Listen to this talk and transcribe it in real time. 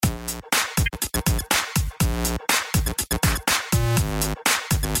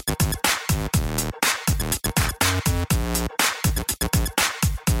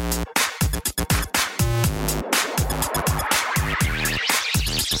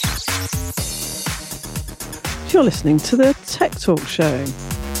You're listening to the Tech Talk Show.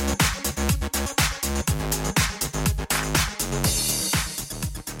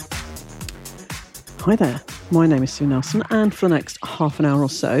 Hi there, my name is Sue Nelson, and for the next half an hour or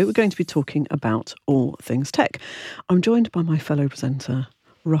so, we're going to be talking about all things tech. I'm joined by my fellow presenter,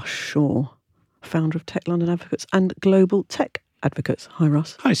 Russ Shaw, founder of Tech London Advocates and Global Tech Advocates. Hi,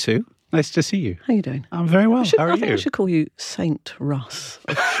 Russ. Hi, Sue. Nice to see you. How are you doing? I'm very well. How are you? I think I should call you Saint Russ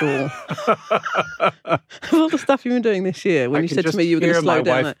of Shaw. Of all the stuff you've been doing this year, when you said to me you were going to slow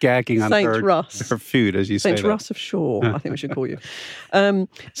down. My wife gagging on her food as you say Saint Russ of Shaw, I think we should call you.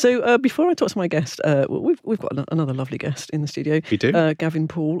 So before I talk to my guest, we've got another lovely guest in the studio. We do? Gavin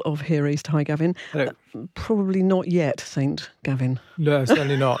Poole of Here East. Hi, Gavin. Hello. Probably not yet, Saint Gavin. No,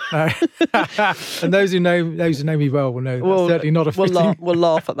 certainly not. No. And those who know me well will know that's certainly not a fitting. We'll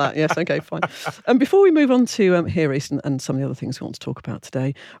laugh at that. Yes, okay, fine. And before we move on to Here East and some of the other things we want to talk about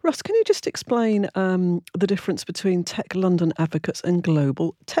today, Russ, can you just explain the difference between Tech London Advocates and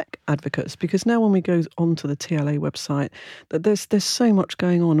Global Tech Advocates? Because now when we go onto the TLA website, there's so much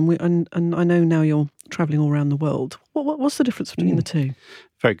going on, and I know now you're travelling all around the world. What's the difference between the two?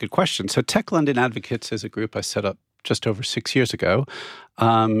 Very good question. So Tech London Advocates is a group I set up just over 6 years ago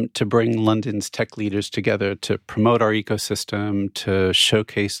to bring London's tech leaders together to promote our ecosystem, to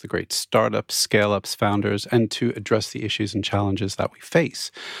showcase the great startups, scale-ups, founders, and to address the issues and challenges that we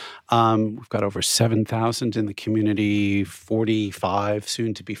face. We've got over 7,000 in the community, 45,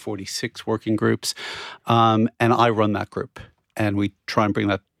 soon to be 46 working groups, and I run that group. And we try and bring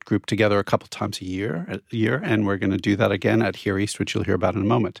that group together a couple times a year, and we're going to do that again at Here East, which you'll hear about in a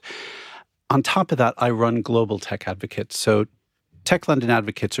moment. On top of that, I run Global Tech Advocates. So Tech London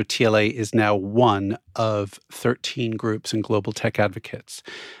Advocates, or TLA, is now one of 13 groups in Global Tech Advocates.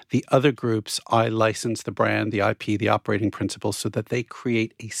 The other groups, I license the brand, the IP, the operating principles, so that they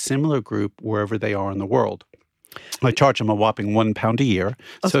create a similar group wherever they are in the world. I charge them a whopping £1 a year,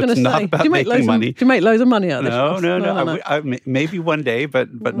 so it's not about making money. Do you make loads of money out of this? No. I maybe one day,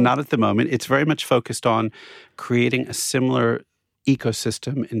 but not at the moment. It's very much focused on creating a similar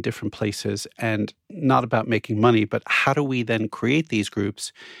ecosystem in different places, and not about making money, but how do we then create these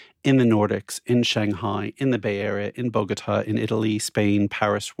groups in the Nordics, in Shanghai, in the Bay Area, in Bogota, in Italy, Spain,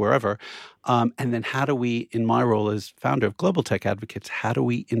 Paris, wherever. And then how do we, in my role as founder of Global Tech Advocates, how do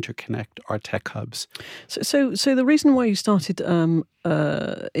we interconnect our tech hubs? So the reason why you started in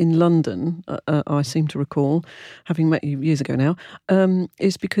London, I seem to recall, having met you years ago now,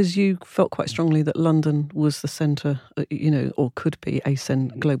 is because you felt quite strongly that London was the centre, or could be a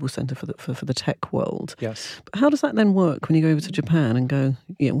global centre for the tech world. Yes. But how does that then work when you go over to Japan and go,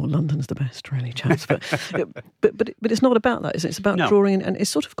 London's the best, really, chaps? But it's not about that, is it? It's about drawing in, and it's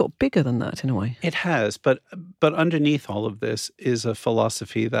sort of got bigger than that in a way. It has, but underneath all of this is a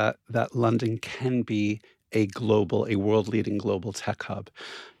philosophy that London can be a world-leading global tech hub.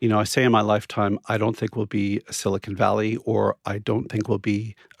 I say in my lifetime, I don't think we'll be a Silicon Valley, or I don't think we'll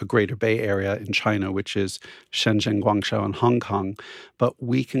be a Greater Bay Area in China, which is Shenzhen, Guangzhou, and Hong Kong. But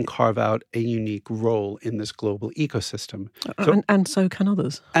we can carve out a unique role in this global ecosystem. And so can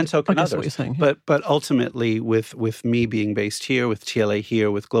others. And so can others. What you're saying. Yeah. But ultimately, with me being based here, with TLA here,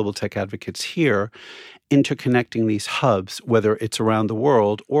 with Global Tech Advocates here, interconnecting these hubs, whether it's around the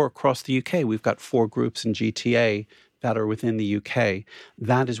world or across the UK. We've got 4 groups in GTA that are within the UK.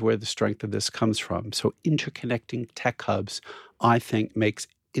 That is where the strength of this comes from. So interconnecting tech hubs, I think, makes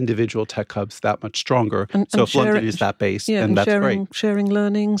individual tech hubs that much stronger. So if London is that base, then that's great. Sharing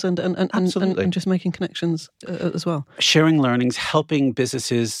learnings and just making connections as well. Sharing learnings, helping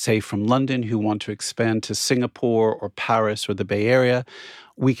businesses, say, from London who want to expand to Singapore or Paris or the Bay Area.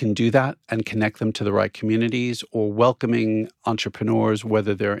 We can do that and connect them to the right communities, or welcoming entrepreneurs,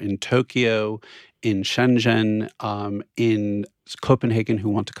 whether they're in Tokyo, in Shenzhen, in Copenhagen, who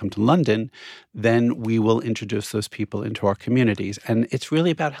want to come to London, then we will introduce those people into our communities. And it's really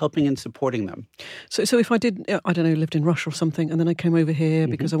about helping and supporting them. So if I did, lived in Russia or something, and then I came over here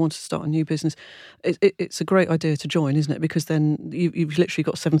because I wanted to start a new business, it's a great idea to join, isn't it? Because then you've literally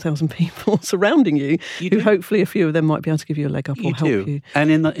got 7,000 people surrounding you who hopefully a few of them might be able to give you a leg up or help you.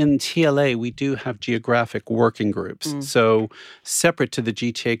 And in TLA, we do have geographic working groups. So separate to the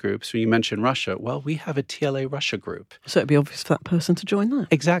GTA groups, when you mentioned Russia, well, we have a TLA Russia group. So it'd be obvious for that person to join that.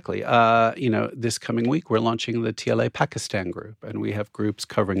 Exactly. This coming week, we're launching the TLA Pakistan group, and we have groups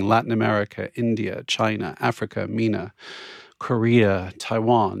covering Latin America, India, China, Africa, MENA, Korea,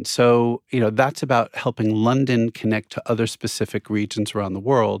 Taiwan. So, that's about helping London connect to other specific regions around the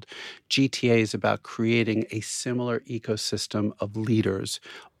world. GTA is about creating a similar ecosystem of leaders,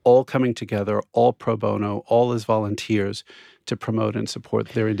 all coming together, all pro bono, all as volunteers, to promote and support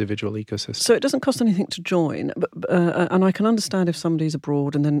their individual ecosystem. So it doesn't cost anything to join, and I can understand if somebody's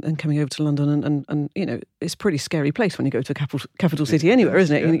abroad and coming over to London, and it's a pretty scary place when you go to a capital city anywhere,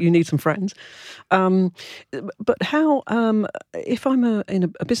 isn't it? Yeah. You need some friends. But how, if I'm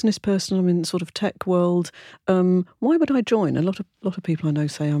a business person, I'm in sort of tech world, why would I join? A lot of people I know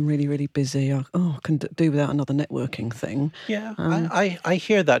say I'm really, really busy. I can do without another networking thing. Yeah, I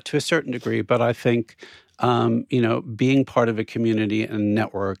hear that to a certain degree, but I think being part of a community and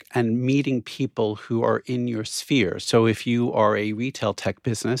network and meeting people who are in your sphere. So if you are a retail tech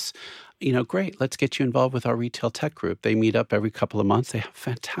business, great, let's get you involved with our retail tech group. They meet up every couple of months. They have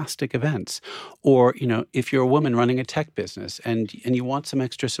fantastic events. Or, if you're a woman running a tech business and you want some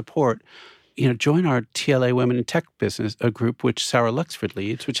extra support, join our TLA Women in Tech business, a group which Sarah Luxford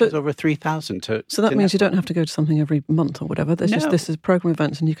leads, which has over 3,000 to. So that means you don't have to go to something every month or whatever. This is program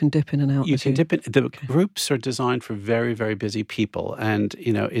events, and you can dip in and out. You can dip in. The groups are designed for very, very busy people, and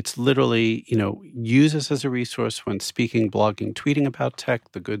it's literally use us as a resource when speaking, blogging, tweeting about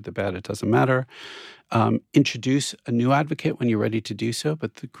tech, the good, the bad, it doesn't matter. Introduce a new advocate when you're ready to do so,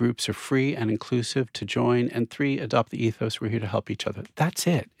 but the groups are free and inclusive to join. And 3, adopt the ethos. We're here to help each other. That's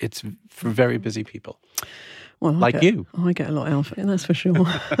it. It's for very busy people. Well, I get a lot out of it, that's for sure.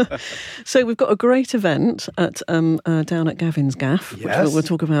 So we've got a great event down at Gavin's Gaff, which we'll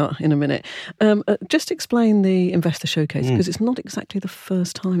talk about in a minute. Just explain the Investor Showcase, because it's not exactly the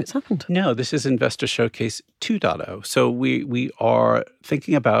first time it's happened. No, this is Investor Showcase 2.0. So we are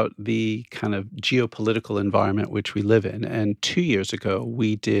thinking about the kind of geopolitical environment which we live in. And 2 years ago,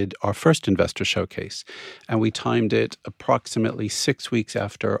 we did our first Investor Showcase, and we timed it approximately 6 weeks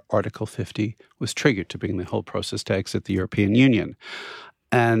after Article 50 was triggered to bring the whole process to exit the European Union.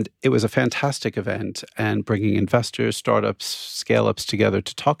 And it was a fantastic event, and bringing investors, startups, scale-ups together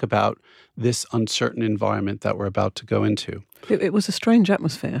to talk about this uncertain environment that we're about to go into. It was a strange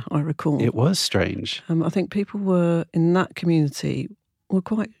atmosphere, I recall. It was strange. I think people were, in that community, were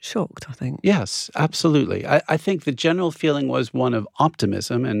quite shocked, I think. Yes, absolutely. I think the general feeling was one of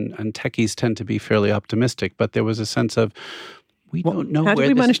optimism, and techies tend to be fairly optimistic, but there was a sense of, we don't know how did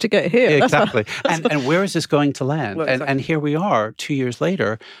we manage to get here? Exactly. And where is this going to land? Well, exactly. And here we are 2 years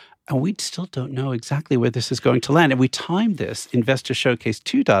later, and we still don't know exactly where this is going to land. And we timed this Investor Showcase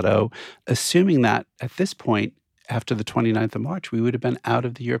 2.0, assuming that at this point, after the 29th of March, we would have been out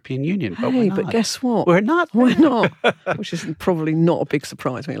of the European Union. But we're not. But guess what? We're not. We're not. Which is probably not a big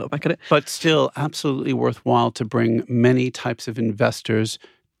surprise when you look back at it. But still absolutely worthwhile to bring many types of investors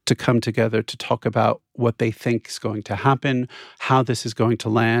to come together to talk about what they think is going to happen, how this is going to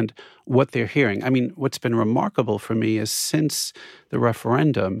land, what they're hearing. I mean, what's been remarkable for me is since the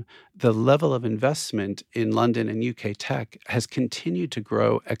referendum, the level of investment in London and UK tech has continued to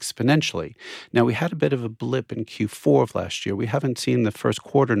grow exponentially. Now, we had a bit of a blip in Q4 of last year. We haven't seen the first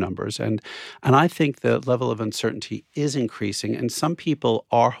quarter numbers. And I think the level of uncertainty is increasing, and some people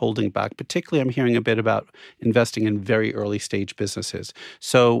are holding back. Particularly, I'm hearing a bit about investing in very early stage businesses.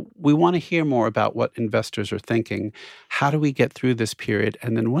 So we want to hear more about what investors are thinking. How do we get through this period?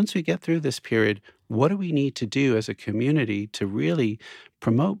 And then once we get through this period, what do we need to do as a community to really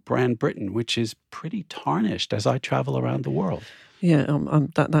promote brand Britain, which is pretty tarnished as I travel around the world? Yeah,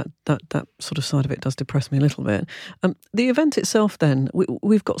 that sort of side of it does depress me a little bit. The event itself, then,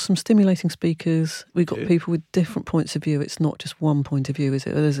 we've got some stimulating speakers. We've got people with different points of view. It's not just one point of view, is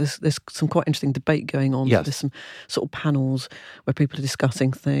it? There's some quite interesting debate going on. Yes. So there's some sort of panels where people are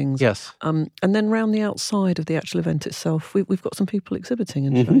discussing things. Yes. And then round the outside of the actual event itself, we've got some people exhibiting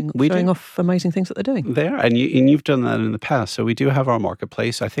and showing off amazing things that they're doing. There, and you've done that in the past. So we do have our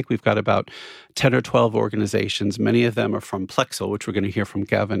marketplace. I think we've got about 10 or 12 organizations. Many of them are from Plexel, which we're going to hear from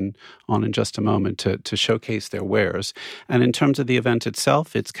Gavin on in just a moment, to showcase their wares. And in terms of the event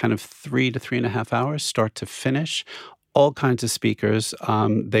itself, it's kind of 3 to 3.5 hours, start to finish. All kinds of speakers.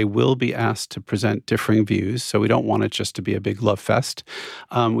 They will be asked to present differing views, so we don't want it just to be a big love fest.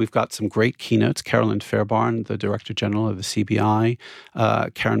 We've got some great keynotes. Carolyn Fairbairn, the Director General of the CBI,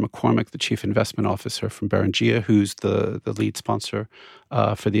 Karen McCormick, the Chief Investment Officer from Berengia, who's the lead sponsor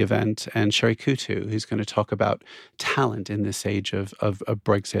for the event, and Sherry Kutu, who's going to talk about talent in this age of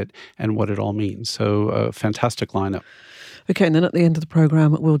Brexit and what it all means. So a fantastic lineup. Okay, and then at the end of the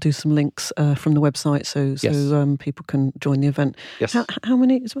programme, we'll do some links from the website so people can join the event. Yes. How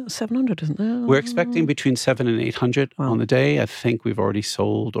many? It's about 700, isn't there? We're expecting between 700 and 800 on the day. I think we've already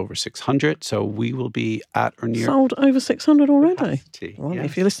sold over 600, so we will be at or near. Sold over 600 already? Capacity, well, yes.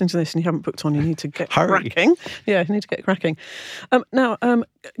 If you're listening to this and you haven't booked on, you need to get Hurry. cracking. Yeah, you need to get cracking. Now,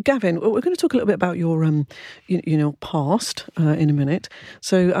 Gavin, we're going to talk a little bit about your past in a minute.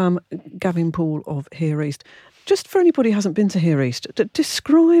 So, Gavin Poole of Here East. just for anybody who hasn't been to Here East,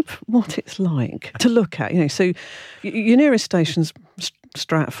 describe what it's like to look at. So your nearest station's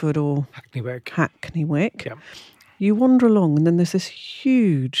Stratford or Hackneywick. Yeah. You wander along, and then there's this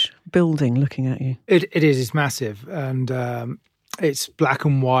huge building looking at you. It is. It's massive, and it's black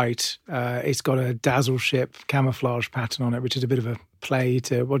and white. It's got a dazzle ship camouflage pattern on it, which is a bit of a play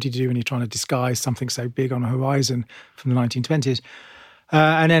to what do you do when you're trying to disguise something so big on a horizon from the 1920s.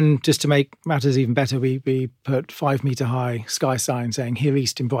 And then just to make matters even better, we put 5-metre high sky signs saying Here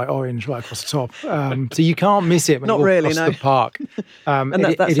East in bright orange right across the top. So you can't miss it when you walk across the park. And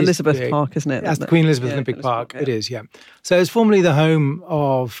that's Elizabeth Park, isn't it? That's the Queen Elizabeth Olympic Park. It is, yeah. So it's formerly the home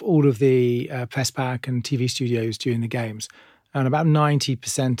of all of the press pack and TV studios during the games. And about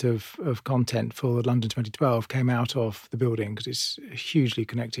 90% of content for London 2012 came out of the building because it's hugely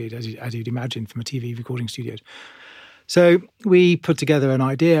connected, as you'd imagine, from a TV recording studio. So we put together an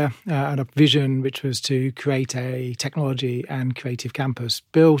idea and a vision, which was to create a technology and creative campus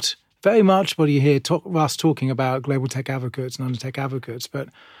built very much what you hear Russ talking about global tech advocates and under tech advocates, but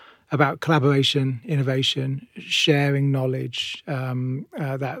about collaboration, innovation, sharing knowledge,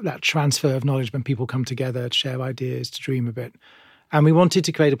 that transfer of knowledge when people come together to share ideas, to dream a bit. And we wanted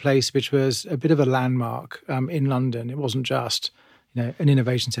to create a place which was a bit of a landmark in London. It wasn't just an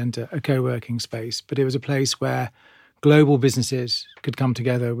innovation centre, a co-working space, but it was a place where global businesses could come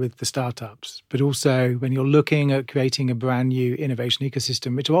together with the startups. But also when you're looking at creating a brand new innovation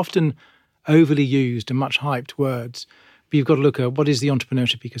ecosystem, which are often overly used and much hyped words, but you've got to look at what is the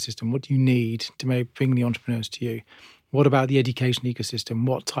entrepreneurship ecosystem? What do you need to bring the entrepreneurs to you? What about the education ecosystem?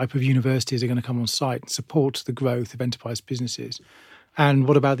 What type of universities are going to come on site and support the growth of enterprise businesses? And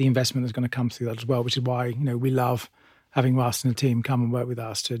what about the investment that's going to come through that as well, which is why we love having Russ and the team come and work with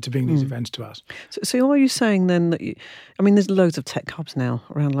us to bring these events to us. So are you saying then that there's loads of tech hubs now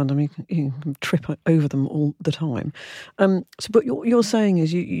around London. You can trip over them all the time. But what you're saying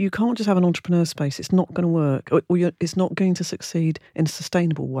is you can't just have an entrepreneur space. It's not going to work, or it's not going to succeed in a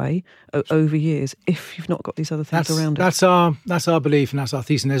sustainable way over years if you've not got these other things around it. That's our belief and that's our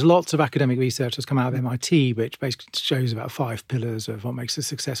thesis. And there's lots of academic research that's come out of MIT, which basically shows about 5 pillars of what makes a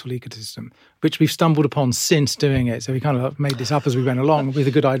successful ecosystem, which we've stumbled upon since doing it. So we kind of made this up as we went along with a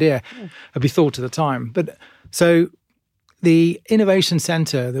good idea that we thought at the time. But so the innovation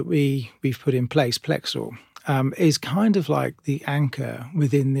centre that we've put in place, Plexel, is kind of like the anchor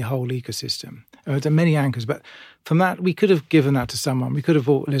within the whole ecosystem. There are many anchors, but from that, we could have given that to someone. We could have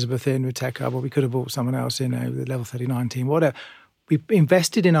brought Elizabeth in with Tech Hub, or we could have brought someone else in with the Level 39 team, whatever. We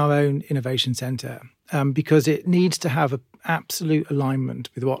invested in our own innovation centre because it needs to have an absolute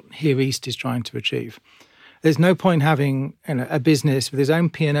alignment with what Here East is trying to achieve. There's no point having a business with its own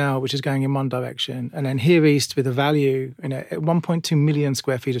P&L, which is going in one direction, and then Here East with a value, 1.2 million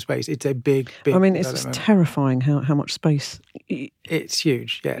square feet of space. It's a big it's terrifying how much space. It's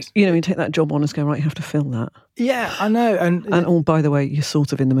huge, yes. You take that job on and go, right, you have to fill that. Yeah, I know. And by the way, you're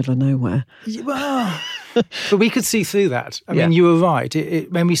sort of in the middle of nowhere. Well, but we could see through that. I mean, you were right.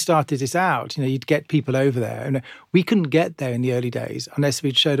 When we started this out, you'd get people over there. And we couldn't get there in the early days unless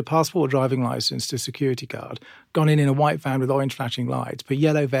we'd showed a passport or driving licence to a security guard, gone in a white van with orange flashing lights, put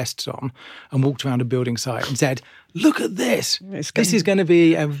yellow vests on and walked around a building site and said, look at this. This is going to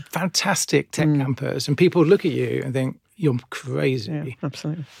be a fantastic tech campus. And people would look at you and think, you're crazy. Yeah,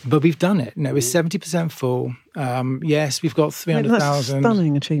 absolutely. But we've done it. We're 70% full. Yes, we've got 300,000. That's a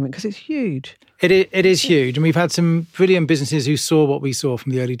stunning achievement because it's huge. It is huge. And we've had some brilliant businesses who saw what we saw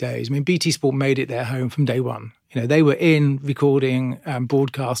from the early days. I mean, BT Sport made it their home from day one. They were in recording,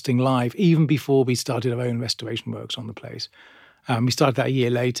 broadcasting live, even before we started our own restoration works on the place. We started that a year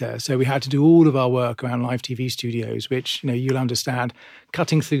later. So we had to do all of our work around live TV studios, which, you'll understand,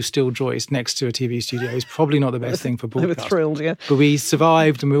 cutting through steel joists next to a TV studio is probably not the best thing for broadcast. They were thrilled, yeah. But we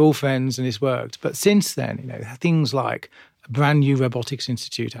survived and we're all friends and it's worked. But since then, things like a brand new robotics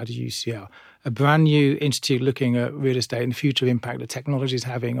institute out of UCL, a brand new institute looking at real estate and the future impact that technology is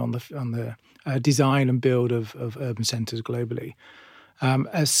having on the design and build of urban centres globally.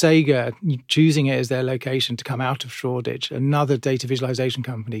 As Sega choosing it as their location to come out of Shoreditch, another data visualization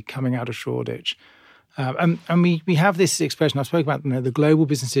company coming out of Shoreditch. And we have this expression, I spoke about the global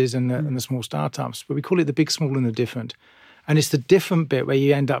businesses and the small startups, but we call it the big, small and the different. And it's the different bit where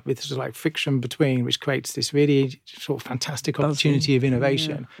you end up with sort of like friction between, which creates this really sort of fantastic opportunity of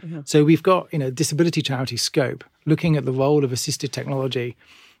innovation. Yeah. So we've got, disability charity Scope, looking at the role of assistive technology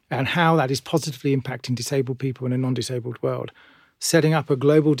and how that is positively impacting disabled people in a non-disabled world. Setting up a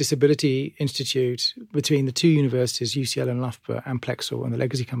global disability institute between the two universities, UCL and Loughborough, and Plexel, and the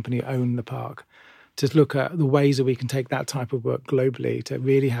legacy company who own the park, to look at the ways that we can take that type of work globally to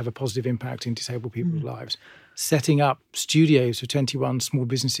really have a positive impact in disabled people's lives. setting up studios for 21 small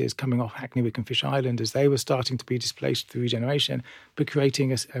businesses coming off Hackney Wick and Fish Island as they were starting to be displaced through regeneration, but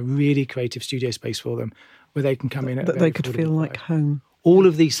creating a really creative studio space for them where they can come in. That they could feel like home. All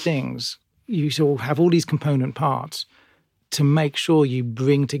of these things, you sort of have all these component parts to make sure you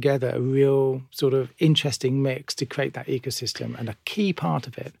bring together a real sort of interesting mix to create that ecosystem. And a key part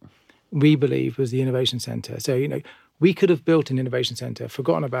of it, we believe, was the innovation centre. So, we could have built an innovation centre,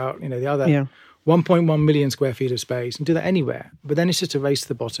 forgotten about, the other 1.1 million square feet of space and do that anywhere. But then it's just a race to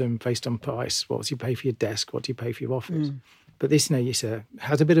the bottom based on price. What do you pay for your desk? What do you pay for your office? But this,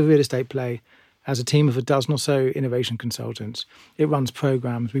 has a bit of real estate play, has a team of a dozen or so innovation consultants. It runs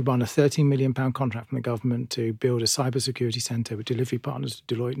programs. We won a £13 million contract from the government to build a cybersecurity centre with delivery partners,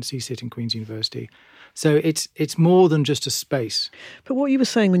 Deloitte and CSIT and Queen's University. So it's more than just a space. But what you were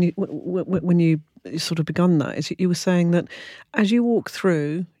saying when you sort of begun that is you were saying that as you walk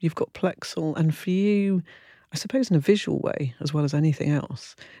through, you've got Plexel, and for you, I suppose in a visual way as well as anything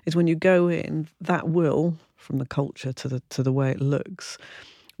else, is when you go in, that will, from the culture to the way it looks,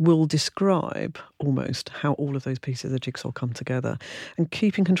 will describe almost how all of those pieces of the jigsaw come together, and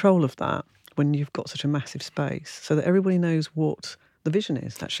keeping control of that when you've got such a massive space so that everybody knows what the vision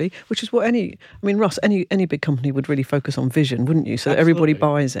is, actually, which is what Russ, any big company would really focus on vision, wouldn't you? So that everybody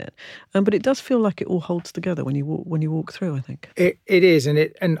buys it. But it does feel like it all holds together when you walk through, I think. It is,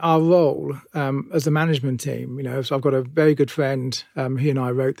 and our role as the management team, so I've got a very good friend, he and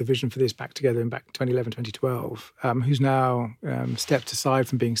I wrote the vision for this back together in 2011, 2012, who's now stepped aside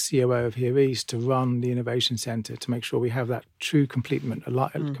from being COO of Here East to run the Innovation Centre to make sure we have that true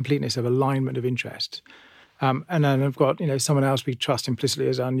completeness of alignment of interest. And then I've got, someone else we trust implicitly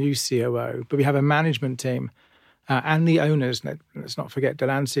as our new COO. But we have a management team and the owners, let's not forget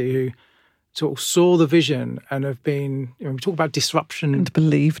Delancey, who sort of saw the vision and have been, we talk about disruption. And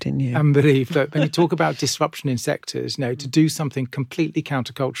believed in you. And believed. But when you talk about disruption in sectors, to do something completely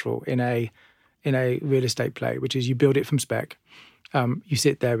countercultural in a real estate play, which is you build it from spec. You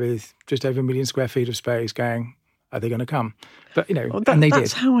sit there with just over 1 million square feet of space going, are they going to come? But, and they did.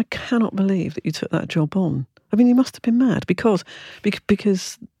 That's how I cannot believe that you took that job on. I mean, you must have been mad because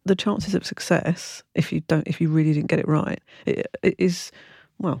the chances of success, if you really didn't get it right, it is,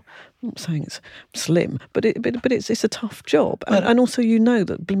 well, I'm not saying it's slim, but it's a tough job, and also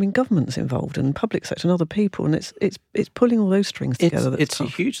that government's involved and public sector and other people, and it's pulling all those strings together. It's a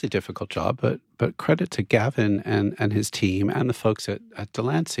hugely difficult job, but credit to Gavin and his team and the folks at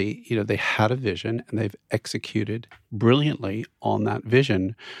Delancey. They had a vision and they've executed brilliantly on that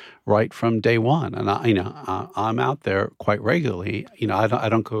vision right from day one. And I'm out there quite regularly. I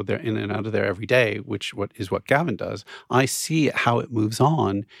don't go there in and out of there every day, which is what Gavin does. I see how it moves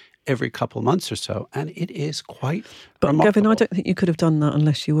on every couple of months or so, and it is quite remarkable. Gavin, I don't think you could have done that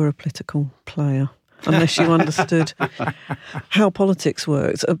unless you were a political player, unless you understood how politics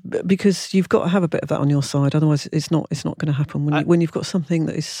works, because you've got to have a bit of that on your side. Otherwise, it's not going to happen when you've got something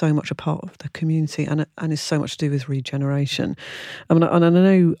that is so much a part of the community and is so much to do with regeneration. And I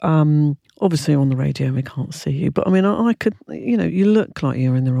know, obviously on the radio we can't see you, but I could, you look like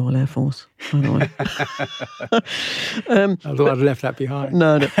you're in the Royal Air Force, by the way. I thought I'd left that behind.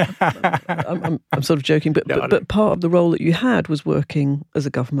 No, I'm sort of joking, but part of the role that you had was working as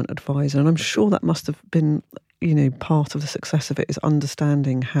a government advisor, and I'm sure that must have been, part of the success of it is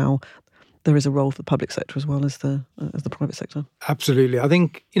understanding how there is a role for the public sector as well as the private sector. Absolutely. I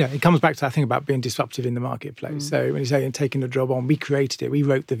think, it comes back to that thing about being disruptive in the marketplace. So when you say taking the job on, we created it, we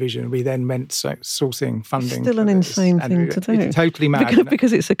wrote the vision, we then went sourcing funding. Still an insane thing to do. It's totally mad.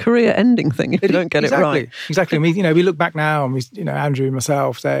 Because it's a career-ending thing if you don't get it right. Exactly. We look back now and Andrew and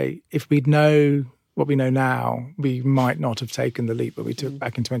myself say, if we'd know what we know now, we might not have taken the leap that we took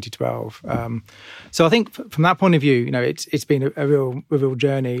back in 2012. So I think from that point of view, it's been a real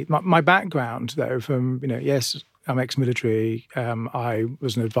journey. My background, though, from, yes, I'm ex-military. I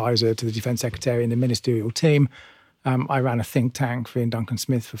was an advisor to the Defence Secretary in the ministerial team. I ran a think tank for Ian Duncan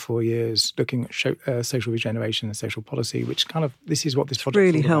Smith for 4 years, looking at social regeneration and social policy, which this is what this project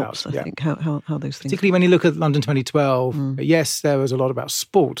really helps, I think, how those things... Particularly when you look at London 2012, yes, there was a lot about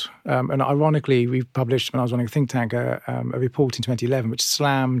sport. And ironically, we published, when I was running a think tank, a report in 2011, which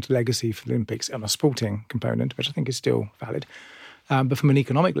slammed legacy for the Olympics on a sporting component, which I think is still valid. But from an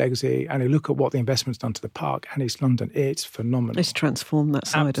economic legacy, and you look at what the investment's done to the park and East London, it's phenomenal. It's transformed that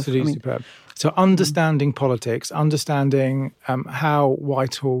side. Absolutely superb. So understanding politics, understanding how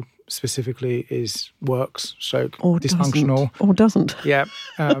Whitehall specifically works, or dysfunctional. Or doesn't. Yeah.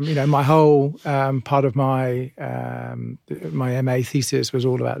 My whole part of my MA thesis was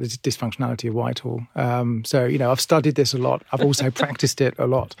all about the dysfunctionality of Whitehall. So, I've studied this a lot. I've also practiced it a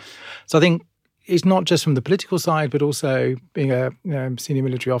lot. So I think, it's not just from the political side, but also being a senior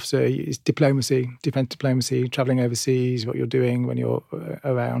military officer, it's diplomacy, defense diplomacy, traveling overseas, what you're doing when you're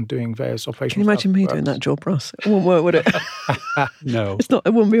around doing various operations. Can you imagine me doing that job, Russ? It wouldn't work, would it? No.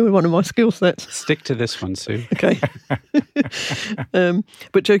 It wouldn't be one of my skill sets. Stick to this one, Sue. Okay.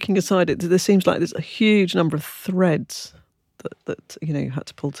 But joking aside, there seems like there's a huge number of threads that you had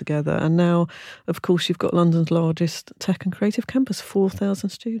to pull together. And now, of course, you've got London's largest tech and creative campus, 4,000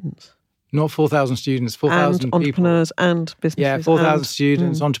 students. Not 4,000 students, 4,000 people. Entrepreneurs and businesses. Yeah, 4,000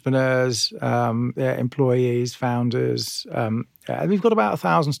 students, entrepreneurs, employees, founders. We've got about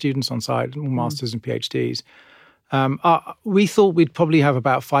 1,000 students on site, masters and PhDs. We thought we'd probably have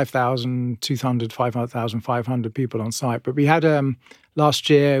about 5,200, 5,500 people on site. But we had, last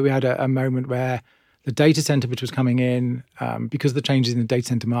year, we had a moment where the data center, which was coming in, because of the changes in the data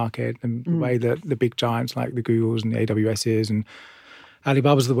center market and the way that the big giants like the Googles and the AWSs and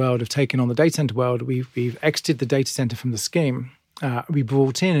Alibabas of the world have taken on the data center world, we've exited the data center from the scheme. We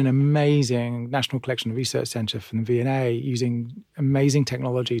brought in an amazing National Collection and Research Centre from the V&A using amazing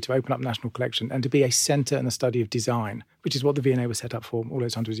technology to open up National Collection and to be a centre and a study of design, which is what the V&A was set up for all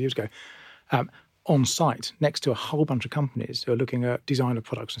those hundreds of years ago, on site next to a whole bunch of companies who are looking at design of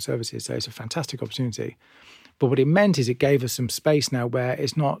products and services. So it's a fantastic opportunity. But what it meant is it gave us some space now where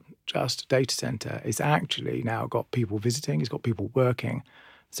it's not just a data center. It's actually now got people visiting. It's got people working.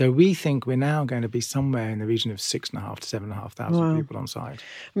 So we think we're now going to be somewhere in the region of 6,500 to 7,500 people on site.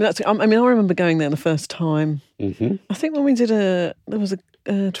 I remember going there the first time. Mm-hmm. I think when we did there was a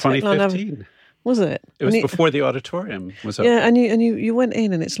 2015. Was it? It was before the auditorium was open. Yeah, and you went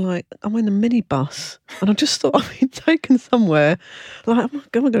in and it's like, I'm in a minibus. And I just thought I've been taken somewhere. Like, am I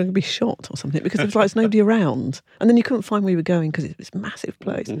going to be shot or something? Because there's nobody around. And then you couldn't find where you were going because it's this massive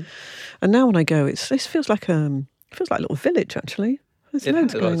place. Mm-hmm. And now when I go, it feels like a little village, actually. There's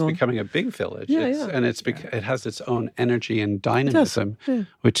loads going on. It's becoming a big village. And it has its own energy and dynamism,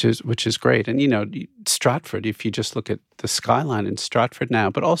 which is great. And, Stratford, if you just look at the skyline in Stratford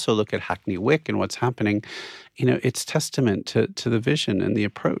now, but also look at Hackney Wick and what's happening, it's testament to the vision and the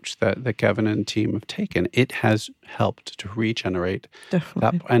approach that Gavin and team have taken. It has helped to regenerate.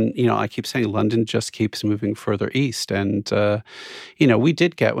 Definitely. That. And, I keep saying London just keeps moving further east. And, we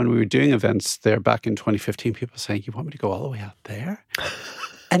did get, when we were doing events there back in 2015, people saying, you want me to go all the way out there?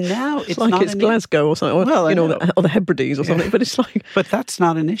 And now it's like not it's Glasgow or something, or the Hebrides or something. But it's like, but that's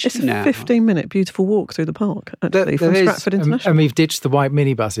not an issue now. It's a 15-minute beautiful walk through the park, actually, from Stratford International. And we've ditched the white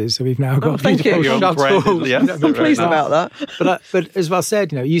minibuses, so we've now got beautiful shuttles. I'm pleased about that. But as well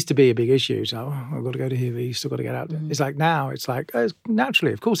said, it used to be a big issue. So I've got to go to here east, I've got to get out there. It's like now,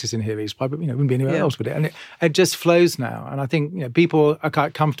 naturally, of course, it's in here east, but it wouldn't be anywhere else with it, and it just flows now. And I think people are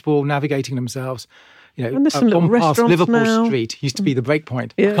quite comfortable navigating themselves. And there's some little past Liverpool now. Street used to be the break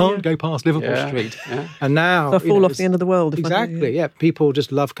point. Can't go past Liverpool Street. Yeah. And now... I fall off the end of the world. Exactly, people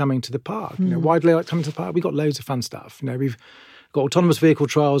just love coming to the park. Why do they like coming to the park? We've got loads of fun stuff. We've got autonomous vehicle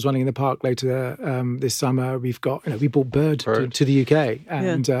trials running in the park later this summer. We've got, we brought Bird. To the UK.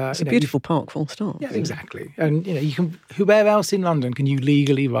 And, it's a beautiful park, full stop. Yeah, exactly. And, you can, where else in London can you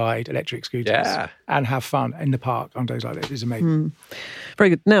legally ride electric scooters and have fun in the park on days like this? It's amazing.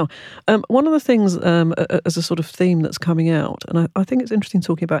 Very good. Now, one of the things as a sort of theme that's coming out, and I think it's interesting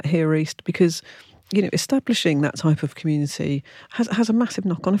talking about Here East because, establishing that type of community has a massive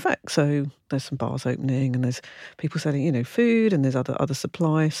knock-on effect. So there's some bars opening and there's people selling, food, and there's other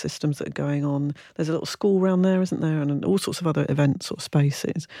supply systems that are going on. There's a little school around there, isn't there? And all sorts of other events or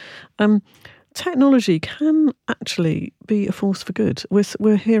spaces. Technology can actually be a force for good.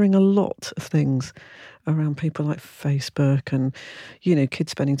 We're hearing a lot of things around people like Facebook and,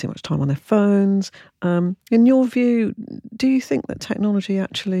 kids spending too much time on their phones. In your view, do you think that technology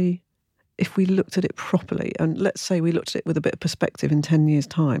actually, if we looked at it properly, and let's say we looked at it with a bit of perspective in 10 years'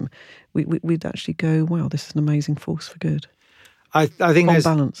 time, we'd actually go, wow, this is an amazing force for good? I think on there's...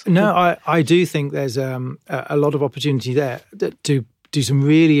 balance. No, I do think there's a lot of opportunity there to do some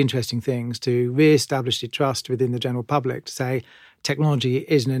really interesting things, to re-establish the trust within the general public, to say technology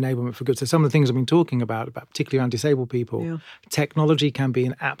is an enablement for good. So some of the things I've been talking about particularly around disabled people, technology can be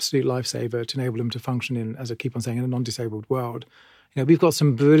an absolute lifesaver to enable them to function in, as I keep on saying, in a non-disabled world. We've got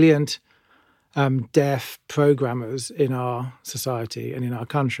some brilliant deaf programmers in our society and in our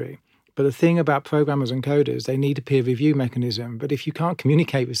country. But the thing about programmers and coders, they need a peer review mechanism. But if you can't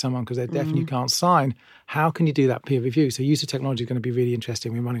communicate with someone because they're deaf and you can't sign, how can you do that peer review? So use of technology is going to be really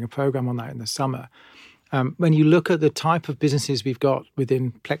interesting. We're running a program on that in the summer. When you look at the type of businesses we've got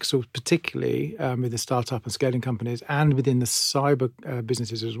within Plexel, particularly with the startup and scaling companies and within the cyber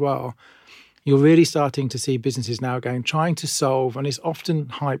businesses as well, you're really starting to see businesses now trying to solve, and it's often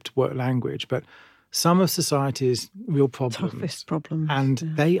hyped work language, but some of society's real problems. Toughest problems. And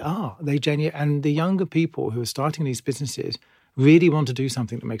they genuinely, and the younger people who are starting these businesses really want to do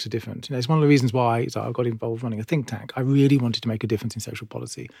something that makes a difference. It's one of the reasons why I got involved running a think tank. I really wanted to make a difference in social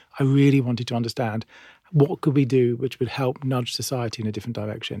policy. I really wanted to understand what could we do which would help nudge society in a different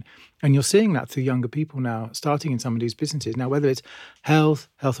direction. And you're seeing that through younger people now, starting in some of these businesses. Now, whether it's health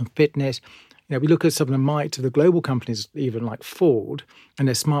and fitness, we look at some of the might of the global companies, even like Ford, and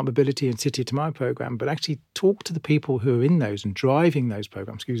their smart mobility and City of Tomorrow program, but actually talk to the people who are in those and driving those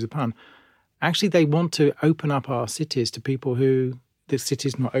programs, excuse the pun. Actually, they want to open up our cities to people who the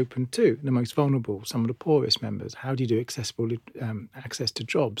city's not open to, the most vulnerable, some of the poorest members. How do you do access to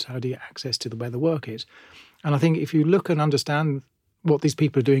jobs? How do you get access to where the work is? And I think if you look and understand what these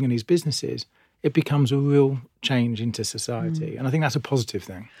people are doing in these businesses, it becomes a real change into society. And I think that's a positive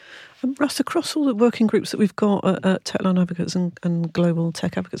thing. Russ, across all the working groups that we've got at Techline Advocates and Global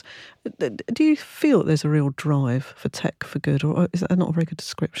Tech Advocates, do you feel that there's a real drive for tech for good, or is that not a very good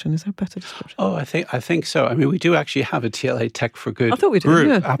description? Is there a better description? Oh, I think so. I mean, we do actually have a TLA Tech for Good. I thought we did. Group.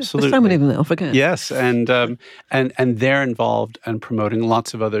 Yeah, absolutely. There's so many of them that I forget. Yes, and they're involved and promoting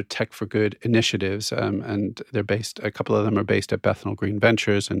lots of other Tech for Good initiatives, and they're based. A couple of them are based at Bethnal Green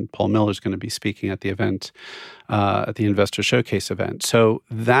Ventures, and Paul Miller's going to be speaking at the event, at the Investor Showcase event. So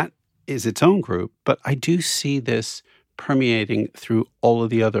that is its own group, but I do see this permeating through all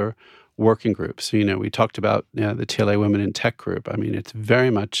of the other working groups. We talked about the TLA Women in Tech group. I mean, it's very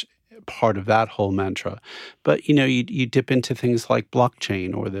much part of that whole mantra. But, you dip into things like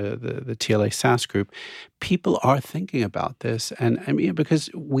blockchain or the TLA SaaS group. People are thinking about this. And I mean, because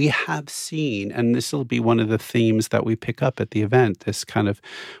we have seen, and this will be one of the themes that we pick up at the event, this kind of,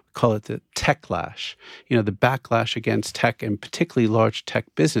 call it the techlash, the backlash against tech and particularly large tech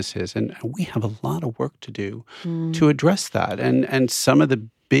businesses. And we have a lot of work to do to address that. And some of the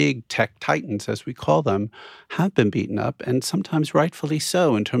big tech titans, as we call them, have been beaten up, and sometimes rightfully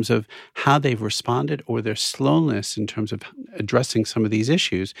so, in terms of how they've responded or their slowness in terms of addressing some of these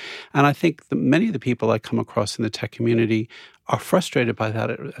issues. And I think many of the people I come across in the tech community are frustrated by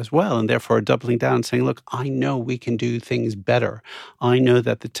that as well, and therefore are doubling down, saying, look, I know we can do things better. I know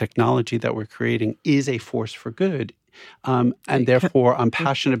that the technology that we're creating is a force for good, and therefore I'm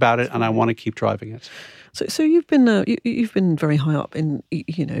passionate about it and I want to keep driving it. So you've been very high up in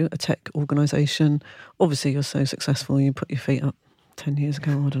a tech organisation. Obviously, you're so successful. You put your feet up 10 years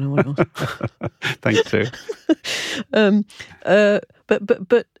ago. I don't know what it was. Thanks, Sue.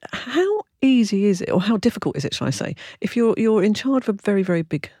 But how easy is it, or how difficult is it, shall I say, if you're in charge of a very, very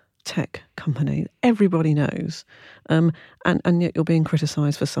big tech company everybody knows, and yet you're being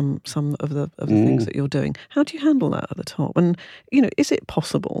criticised for some of the things that you're doing? How do you handle that at the top? And is it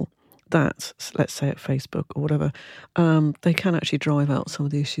possible that, let's say at Facebook or whatever, they can actually drive out some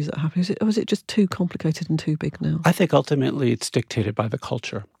of the issues that happen? Or is it just too complicated and too big now? I think ultimately it's dictated by the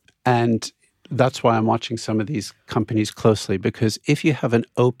culture. And that's why I'm watching some of these companies closely, because if you have an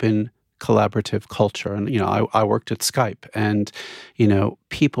open, collaborative culture, and I worked at Skype, and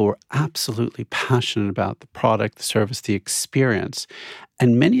people were absolutely passionate about the product, the service, the experience,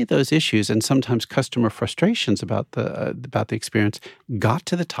 and many of those issues and sometimes customer frustrations about the experience got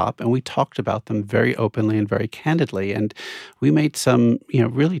to the top, and we talked about them very openly and very candidly, and we made some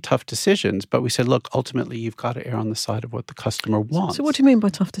really tough decisions. But we said, look, ultimately you've got to err on the side of what the customer wants. So what do you mean by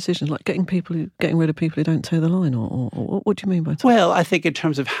tough decisions? Like getting rid of people who don't toe the line, or what do you mean by tough? Well, I think in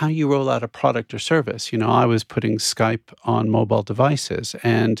terms of how you roll out a product or service. I was putting Skype on mobile devices,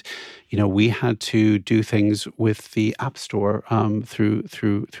 and we had to do things with the App Store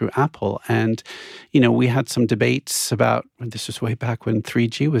through Apple, and we had some debates about, this was way back when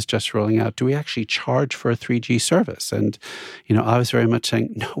 3G was just rolling out. Do we actually charge for a 3G service? And I was very much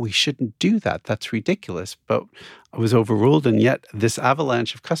saying, no, we shouldn't do that. That's ridiculous. But I was overruled, and yet this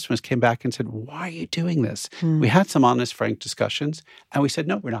avalanche of customers came back and said, why are you doing this? We had some honest, frank discussions, and we said,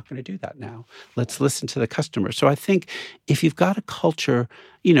 no, we're not going to do that now. Let's listen to the customer. So I think if you've got a culture,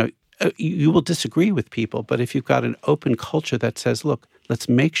 you will disagree with people, but if you've got an open culture that says, look, let's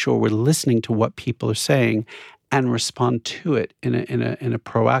make sure we're listening to what people are saying and respond to it in a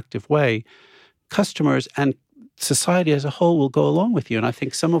proactive way, customers and society as a whole will go along with you. And I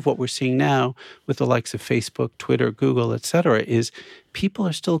think some of what we're seeing now with the likes of Facebook, Twitter, Google, et cetera, is people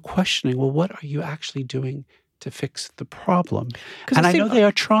are still questioning, well, what are you actually doing to fix the problem? And I know they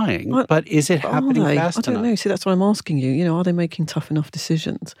are trying, but is it happening fast enough? I don't know. See, that's what I'm asking you. Are they making tough enough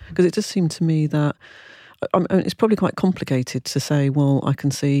decisions? Because it does seem to me that it's probably quite complicated to say, well, I can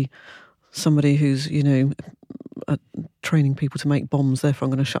see somebody who's, training people to make bombs, therefore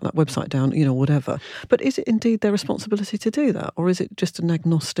I'm going to shut that website down, whatever. But is it indeed their responsibility to do that? Or is it just an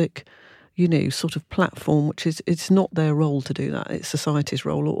agnostic, sort of platform, which is, it's not their role to do that, it's society's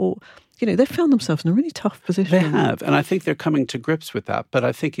role? Or they've found themselves in a really tough position. They have, and I think they're coming to grips with that. But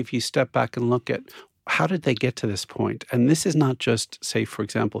I think if you step back and look at how did they get to this point? And this is not just, say, for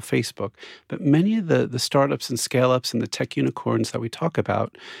example, Facebook, but many of the startups and scale-ups and the tech unicorns that we talk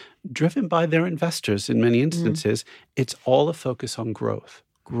about, driven by their investors in many instances, it's all a focus on growth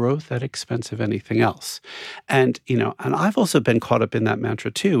at expense of anything else. And I've also been caught up in that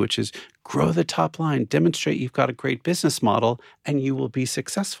mantra too, which is grow the top line, demonstrate you've got a great business model, and you will be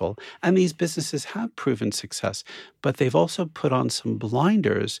successful. And these businesses have proven success, but they've also put on some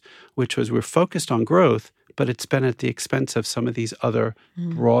blinders, which was we're focused on growth, but it's been at the expense of some of these other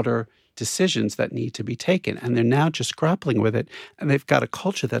broader decisions that need to be taken. And they're now just grappling with it. And they've got a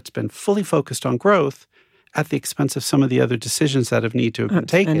culture that's been fully focused on growth at the expense of some of the other decisions that have need to have been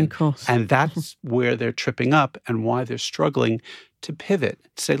taken. Any cost. And that's where they're tripping up and why they're struggling to pivot.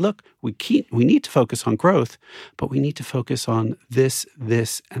 To say, look, we need to focus on growth, but we need to focus on this,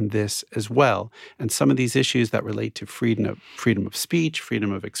 and this as well. And some of these issues that relate to freedom of speech,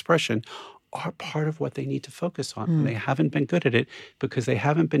 freedom of expression, are part of what they need to focus on. And they haven't been good at it because they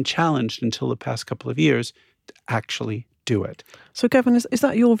haven't been challenged until the past couple of years to actually do it. So, Gavin, is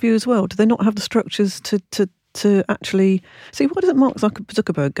that your view as well? Do they not have the structures to actually see? Why doesn't Mark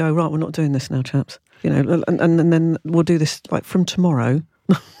Zuckerberg go, right, we're not doing this now, chaps? And then we'll do this like from tomorrow.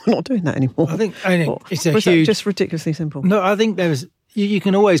 We're not doing that anymore. I think it's a huge. Is that just ridiculously simple? No, I think there's. You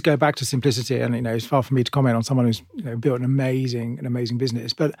can always go back to simplicity, and it's far from me to comment on someone who's built an amazing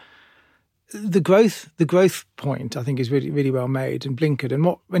business, but the growth point, I think, is really, really well made and blinkered.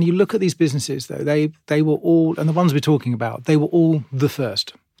 And when you look at these businesses, though, they were all, and the ones we're talking about, they were all the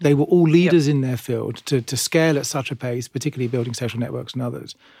first. They were all leaders in their field to scale at such a pace, particularly building social networks and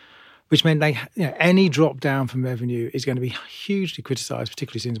others, which meant any drop down from revenue is going to be hugely criticised,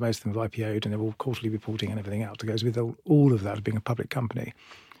 particularly since most of them have IPO'd and they're all quarterly reporting and everything else that goes with all of that as being a public company.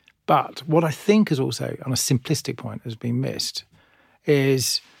 But what I think is also, on a simplistic point, has been missed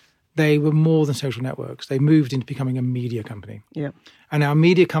is they were more than social networks. They moved into becoming a media company. Yeah. And our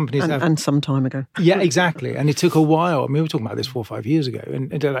media companies and some time ago. Yeah, exactly. And it took a while. I mean, we were talking about this 4 or 5 years ago. And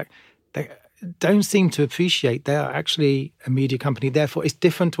they don't seem to appreciate they're actually a media company. Therefore, it's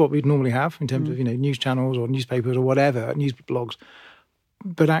different to what we'd normally have in terms of, news channels or newspapers or whatever, news blogs.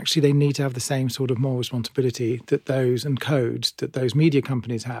 But actually, they need to have the same sort of moral responsibility and codes that those media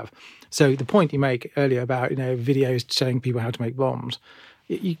companies have. So the point you make earlier about, videos showing people how to make bombs,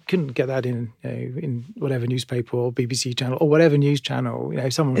 you couldn't get that in whatever newspaper or BBC channel or whatever news channel.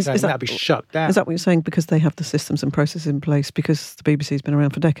 Someone was saying that'd be shut down. Is that what you're saying? Because they have the systems and processes in place because the BBC's been around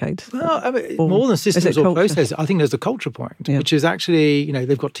for decades? Well, I mean, more than systems or processes, I think there's the culture point, which is actually,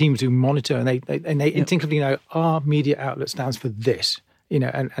 they've got teams who monitor and they instinctively know our media outlet stands for this.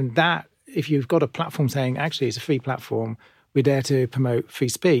 And that, if you've got a platform saying, actually, it's a free platform, we're there to promote free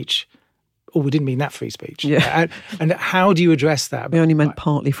speech, we didn't mean that free speech. Yeah. And how do you address that? We only meant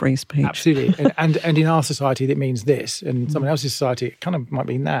partly free speech. Absolutely. and in our society, that means this. And someone else's society, it kind of might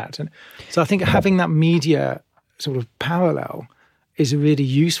mean that. And so I think having that media sort of parallel is a really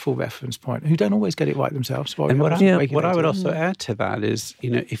useful reference point, who don't always get it right themselves. And what I would also add to that is,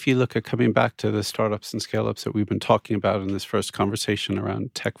 if you look at coming back to the startups and scale-ups that we've been talking about in this first conversation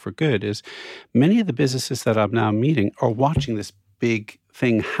around tech for good, is many of the businesses that I'm now meeting are watching this big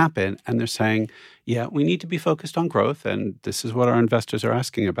thing happen, and they're saying, yeah, we need to be focused on growth, and this is what our investors are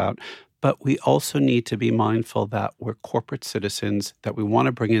asking about. But we also need to be mindful that we're corporate citizens, that we want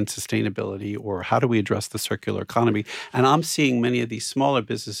to bring in sustainability, or how do we address the circular economy? And I'm seeing many of these smaller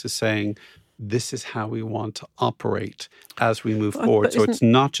businesses saying, this is how we want to operate as we move forward. So it's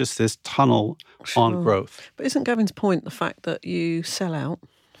not just this tunnel on growth. But isn't Gavin's point the fact that you sell out,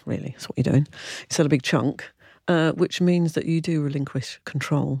 really, that's what you're doing, you sell a big chunk, which means that you do relinquish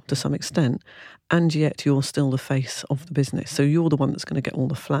control to some extent, and yet you're still the face of the business. So you're the one that's going to get all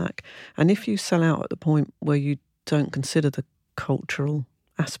the flack. And if you sell out at the point where you don't consider the cultural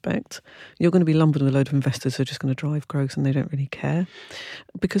aspect, you're going to be lumbered with a load of investors who are just going to drive growth, and they don't really care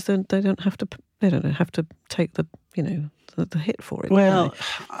because they don't have to take the the hit for it. Well,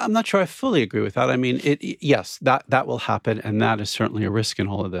 I'm not sure I fully agree with that. I mean, yes, that will happen, and that is certainly a risk in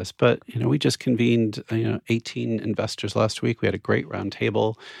all of this. But we just convened 18 investors last week. We had a great round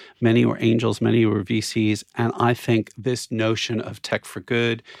table. Many were angels, many were VCs, and I think this notion of tech for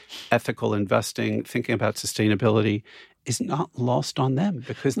good, ethical investing, thinking about sustainability is not lost on them,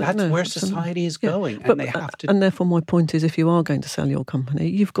 because that's where society is going, and they have to. And therefore, my point is, if you are going to sell your company,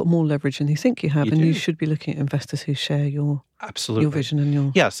 you've got more leverage than you think you have, you should be looking at investors who share your vision and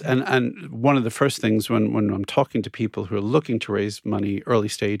your... Yes, and one of the first things when I'm talking to people who are looking to raise money early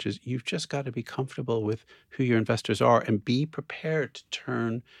stages, you've just got to be comfortable with who your investors are and be prepared to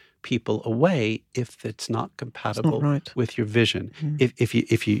turn people away if it's not compatible with your vision. If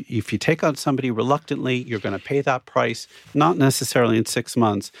you take on somebody reluctantly, you're going to pay that price, not necessarily in 6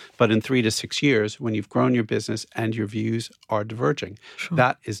 months, but in 3 to 6 years when you've grown your business and your views are diverging. Sure.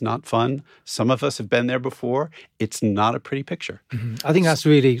 That is not fun. Some of us have been there before. It's not a pretty picture. I think that's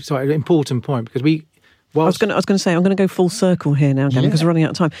really an important point, because I was going to say, I'm going to go full circle here now, Gavin, because we're running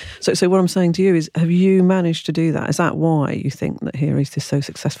out of time. So what I'm saying to you is, have you managed to do that? Is that why you think that Here East is so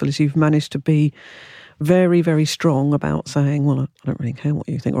successful? Is you've managed to be very, very strong about saying, well, I don't really care what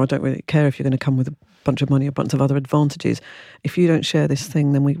you think, or I don't really care if you're going to come with a bunch of money, a bunch of other advantages. If you don't share this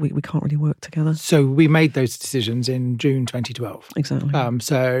thing, then we can't really work together. So we made those decisions in June 2012. Exactly.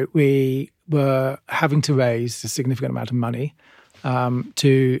 So we were having to raise a significant amount of money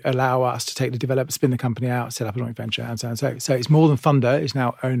to allow us to take the developer, spin the company out, set up a joint venture, and so on. So it's more than funder; it's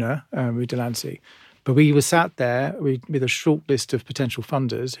now owner with Delancey. But we were sat there with a short list of potential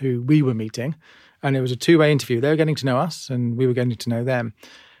funders who we were meeting, and it was a two-way interview. They were getting to know us, and we were getting to know them.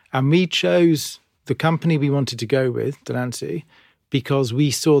 And we chose the company we wanted to go with, Delancey, because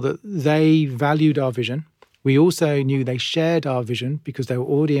we saw that they valued our vision. We also knew they shared our vision because they were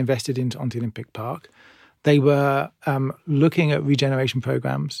already invested onto Olympic Park. They were looking at regeneration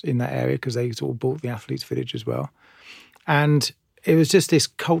programs in that area because they sort of bought the Athletes Village as well. And it was just this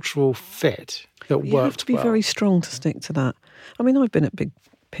cultural fit that worked well. You have to be very strong to stick to that. I mean, I've been at big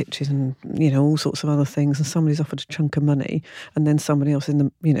pitches and, all sorts of other things, and somebody's offered a chunk of money and then somebody else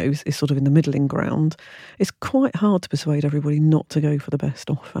is sort of in the middling ground. It's quite hard to persuade everybody not to go for the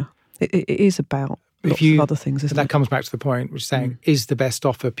best offer. It is about lots of other things, isn't it? That comes back to the point, which is saying, is the best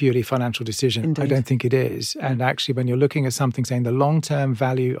offer purely a financial decision? Indeed. I don't think it is. And actually, when you're looking at something, saying the long-term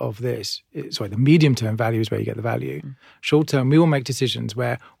value of this, the medium-term value is where you get the value. Short-term, we will make decisions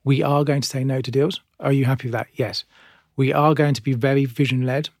where we are going to say no to deals. Are you happy with that? Yes. We are going to be very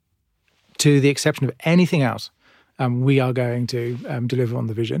vision-led. To the exception of anything else, we are going to deliver on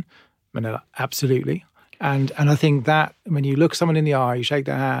the vision. Manila, absolutely. And I think that when you look someone in the eye, you shake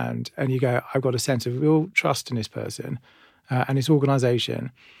their hand and you go, I've got a sense of real trust in this person and this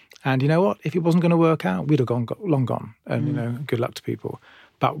organisation. And you know what? If it wasn't going to work out, we'd have long gone. And, good luck to people.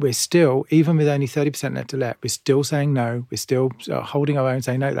 But we're still, even with only 30% net to let, we're still saying no. We're still holding our own,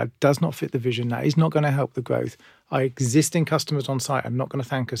 saying, no, that does not fit the vision. That is not going to help the growth. Our existing customers on site are not going to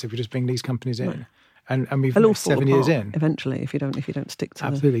thank us if we just bring these companies in. Right. And we've 7 years in. Eventually, if you don't stick to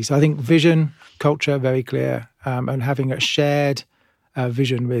Absolutely. So I think vision, culture, very clear, and having a shared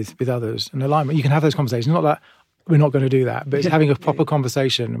vision with others and alignment. You can have those conversations. Not that we're not going to do that, but it's having a proper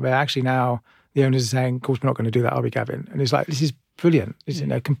conversation where actually now the owners are saying, of course, we're not going to do that, are we, Gavin? And it's like, this is brilliant. It's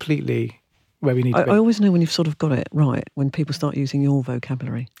completely where we need to be. I always know when you've sort of got it right, when people start using your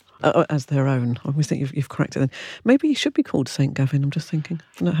vocabulary as their own. I always think you've cracked it then. Maybe you should be called St. Gavin, I'm just thinking,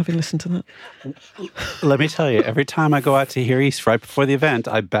 not having listened to that. Let me tell you, every time I go out to Here East right before the event,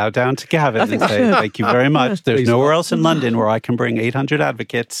 I bow down to Gavin and say, thank you very much. There's nowhere else in London where I can bring 800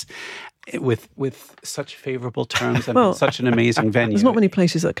 advocates with such favourable terms and such an amazing venue. There's not many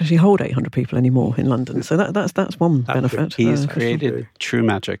places that can actually hold 800 people anymore in London, so that's one benefit. He's created true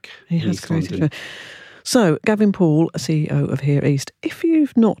magic. He has created. So, Gavin Poole, CEO of Here East. If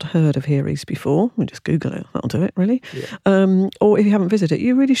you've not heard of Here East before, we'll just Google it. That'll do it, really. Yeah. Or if you haven't visited it,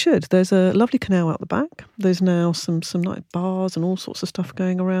 you really should. There's a lovely canal out the back. There's now some nice bars and all sorts of stuff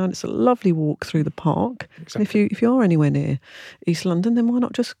going around. It's a lovely walk through the park. Exactly. And if you are anywhere near East London, then why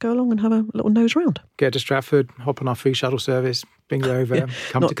not just go along and have a little nose round? Get to Stratford, hop on our free shuttle service, bring you over,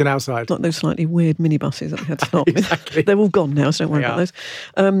 come to Canal Side. Not those slightly weird minibuses that we had to stop with. They're all gone now, so don't worry about those.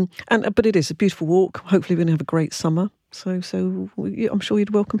 But it is a beautiful walk. Hopefully we're going to have a great summer. So I'm sure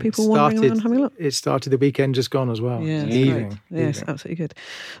you'd welcome people wandering around and having a look. It started the weekend just gone as well. Yeah, evening. Yes, absolutely good.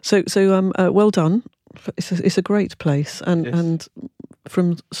 So well done. It's a great place, and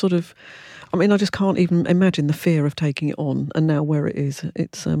from sort of, I mean, I just can't even imagine the fear of taking it on, and now where it is,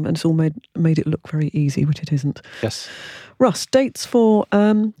 it's and it's all made it look very easy, which it isn't. Yes. Russ, dates for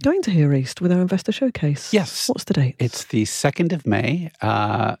going to Here East with our investor showcase. Yes. What's the date? It's the 2nd of May.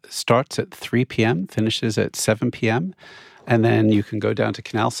 Starts at 3 p.m., finishes at 7 p.m. And then you can go down to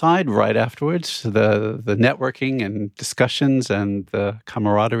Canalside right afterwards. The networking and discussions and the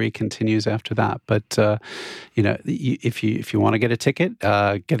camaraderie continues after that. But if you want to get a ticket,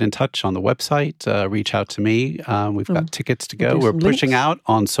 get in touch on the website. Reach out to me. We've got tickets to go. We're pushing out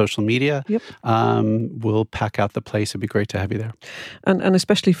on social media. Yep. We'll pack out the place. It'd be great to have you there. And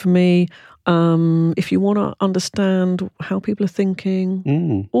especially for me, if you want to understand how people are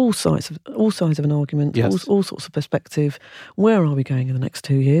thinking, all sides of an argument, yes. all sorts of perspective, where are we going in the next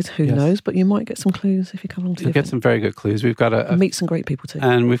 2 years? Who yes. knows? But you might get some clues if you come along to You'll get some very good clues. We've got meet some great people too.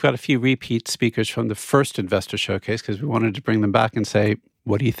 And we've got a few repeat speakers from the first investor showcase because we wanted to bring them back and say,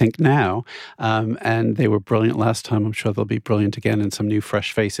 what do you think now? And they were brilliant last time. I'm sure they'll be brilliant again, and some new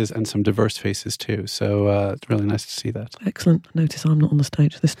fresh faces and some diverse faces too. So it's really nice to see that. Excellent. Notice I'm not on the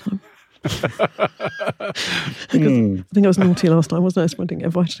stage this time. I think I was naughty last time, wasn't I? So I didn't get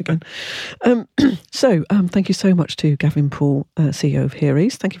invited again. So thank you so much to Gavin Poole, CEO of Here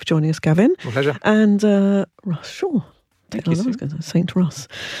East. Thank you for joining us, Gavin. My pleasure. And Russ Shaw. Saint Russ.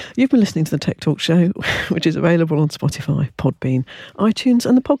 You've been listening to the Tech Talk Show, which is available on Spotify, Podbean, iTunes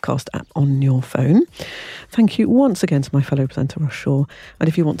and the podcast app on your phone. Thank you once again to my fellow presenter Russ Shaw. And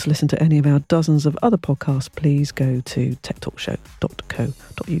if you want to listen to any of our dozens of other podcasts, please go to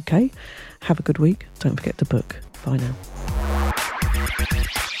techtalkshow.co.uk. Have a good week. Don't forget to book. Bye now.